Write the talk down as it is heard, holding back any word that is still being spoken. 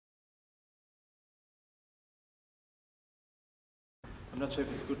I'm not sure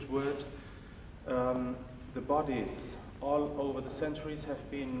if it's a good word. The bodies all over the centuries have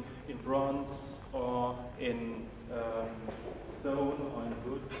been in bronze or in stone or in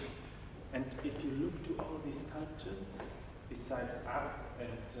wood. And if you look to all these sculptures, besides Ab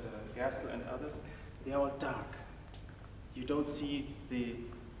and Gersel and others, they are all dark. You don't see the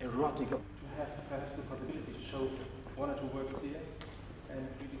erotic. To have perhaps the possibility to show one or two works here, and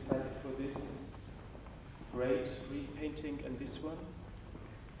we decided for this great repainting and this one.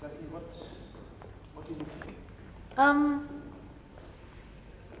 Cecily, what do you think?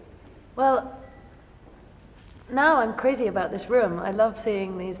 Well, now I'm crazy about this room. I love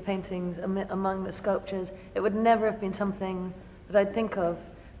seeing these paintings among the sculptures. It would never have been something that I'd think of,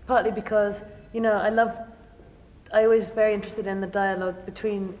 partly because, you know, I always very interested in the dialogue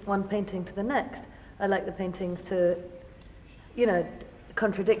between one painting to the next. I like the paintings to, you know,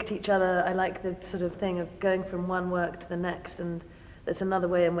 contradict each other. I like the sort of thing of going from one work to the next, and that's another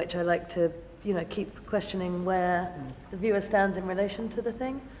way in which I like to, you know, keep questioning where the viewer stands in relation to the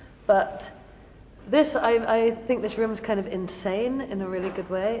thing. But this, I think this room is kind of insane in a really good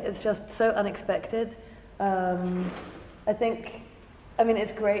way. It's just so unexpected. I think, I mean,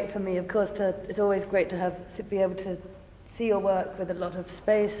 it's great for me, of course, it's always great to be able to see your work with a lot of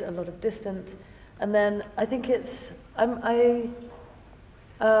space, a lot of distance. And then I think I'm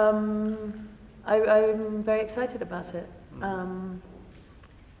very excited about it.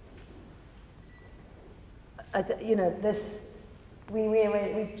 You know,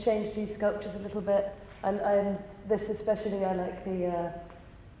 we changed these sculptures a little bit, and this especially, I like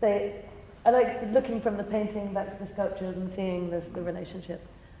I like looking from the painting back to the sculptures and seeing the relationship.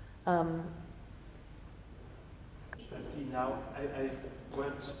 I see now, I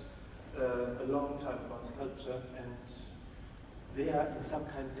worked a long time about sculpture, and they are in some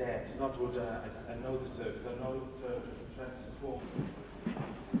kind dead, not what I know the surface, I know the transform.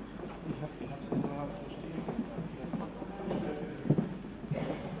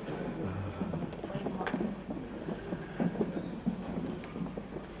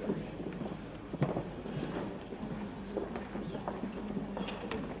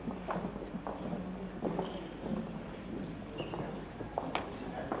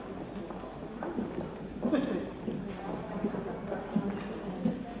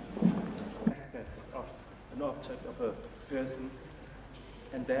 Of a person,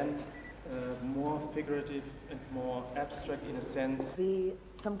 and then more figurative and more abstract in a sense. Be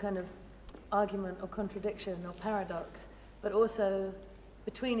some kind of argument or contradiction or paradox, but also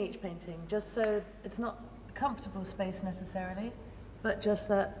between each painting, just so it's not a comfortable space necessarily, but just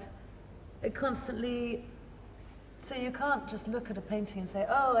that it constantly, so you can't just look at a painting and say,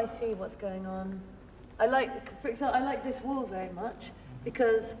 oh, I see what's going on. For example, I like this wall very much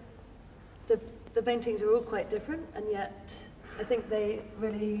because the paintings are all quite different, and yet I think they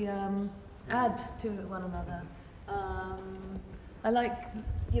really add to one another. I like,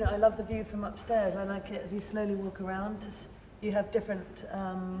 you know, I love the view from upstairs. I like it as you slowly walk around. You have different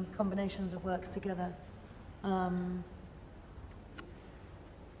combinations of works together. I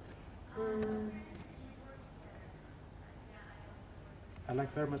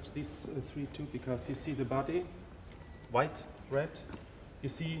like very much these three too, because you see the body, white, red. You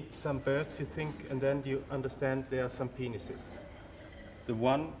see some birds, you think, and then you understand there are some penises. The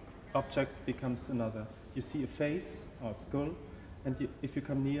one object becomes another. You see a face or a skull, and if you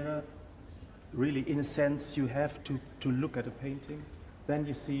come nearer, really, in a sense, you have to look at a painting. Then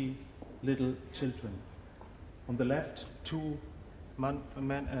you see little children. On the left, two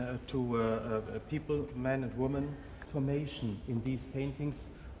people, man and woman. Formation in these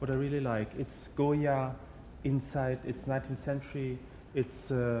paintings, what I really like, it's Goya inside, it's 19th century.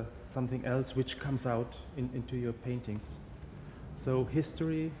 It's something else which comes out into your paintings. So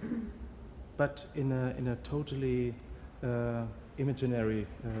history, but in a totally imaginary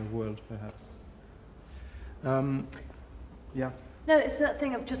world, perhaps. Yeah. No, it's that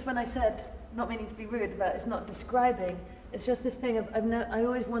thing of just when I said, not meaning to be rude, about it's not describing. It's just this thing of I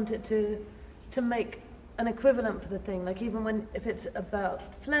always wanted to make an equivalent for the thing, like even if it's about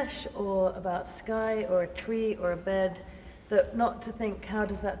flesh or about sky or a tree or a bed. That not to think how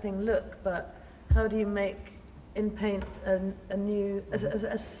does that thing look, but how do you make in paint a new as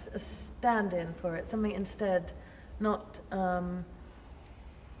a stand-in for it, something instead, not to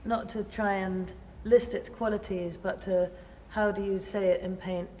try and list its qualities, but to how do you say it in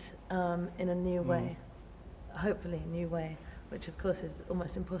paint in a new way, hopefully a new way, which of course is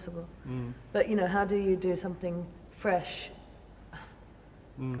almost impossible. But you know, how do you do something fresh?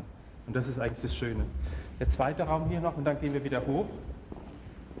 Und das ist eigentlich das Schöne. Der zweite Raum hier noch, und dann gehen wir wieder hoch.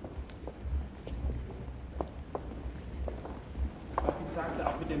 Was Seite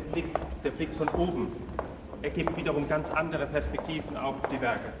auch mit dem Blick, der Blick von oben, ergibt wiederum ganz andere Perspektiven auf die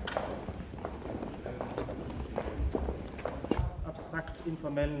Werke. Abstrakt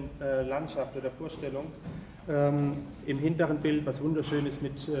informellen Landschaft oder Vorstellung. Im hinteren Bild, was wunderschön ist,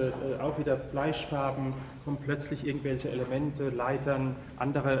 mit auch wieder Fleischfarben, kommen plötzlich irgendwelche Elemente, Leitern,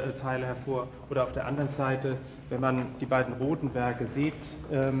 andere Teile hervor. Oder auf der anderen Seite, wenn man die beiden roten Werke sieht,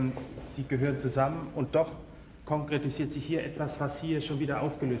 sie gehören zusammen und doch konkretisiert sich hier etwas, was hier schon wieder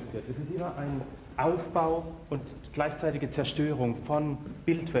aufgelöst wird. Es ist immer ein Aufbau und gleichzeitige Zerstörung von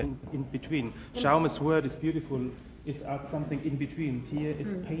Bildwelten in between. Schaumes word is beautiful, is art something in between. Here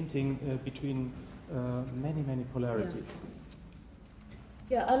is painting between many polarities.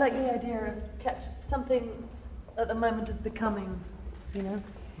 Yeah, I like the idea of something at the moment of becoming, you know?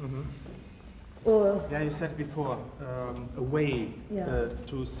 Or yeah, you said before, a way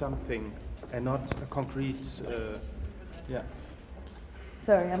to something and not a concrete, yeah.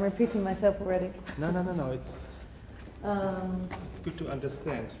 Sorry, I'm repeating myself already. No, it's good to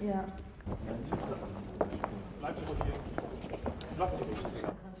understand. Yeah. Concentrated,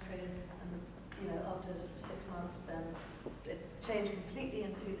 and you know, after sort of 6 months, then it changed completely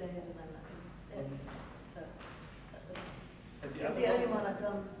in 2 days, and then that was it. So it's the only one I've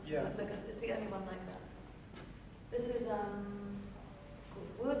done. Yeah. It's the only one like that. This is it's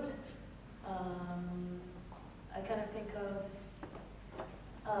called wood. I kind of think of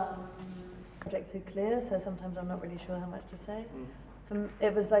subject too clear, so sometimes I'm not really sure how much to say.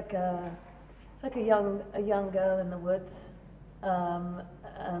 It was like a young girl in the woods,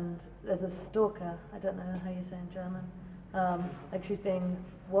 and there's a stalker. I don't know how you say in German. Like she's being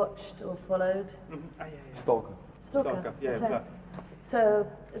watched or followed. Stalker. Stalker. Yeah. So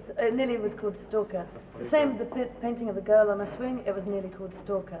it nearly was called Stalker. The same, the painting of the girl on a swing. It was nearly called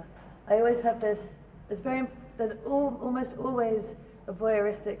Stalker. I always have this. There's almost always a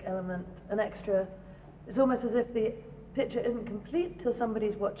voyeuristic element, an extra. It's almost as if the picture isn't complete till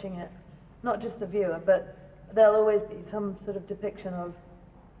somebody's watching it, not just the viewer, but there'll always be some sort of depiction of,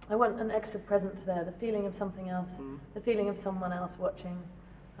 I want an extra presence there, the feeling of something else, the feeling of someone else watching.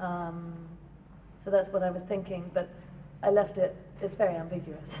 So that's what I was thinking, but I left it, it's very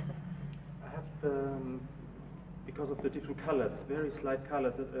ambiguous. I have, because of the different colors, very slight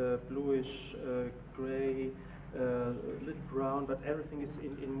colors, bluish, grey, a little brown, but everything is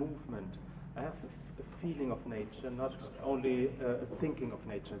in movement. I have a feeling of nature, not only a thinking of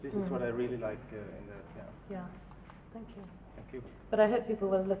nature. This is what I really like in that. Yeah, thank you. Thank you. But I hope people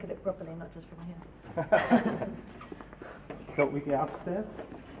will look at it properly, not just from here. So we go upstairs.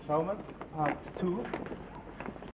 Schau mal, part 2.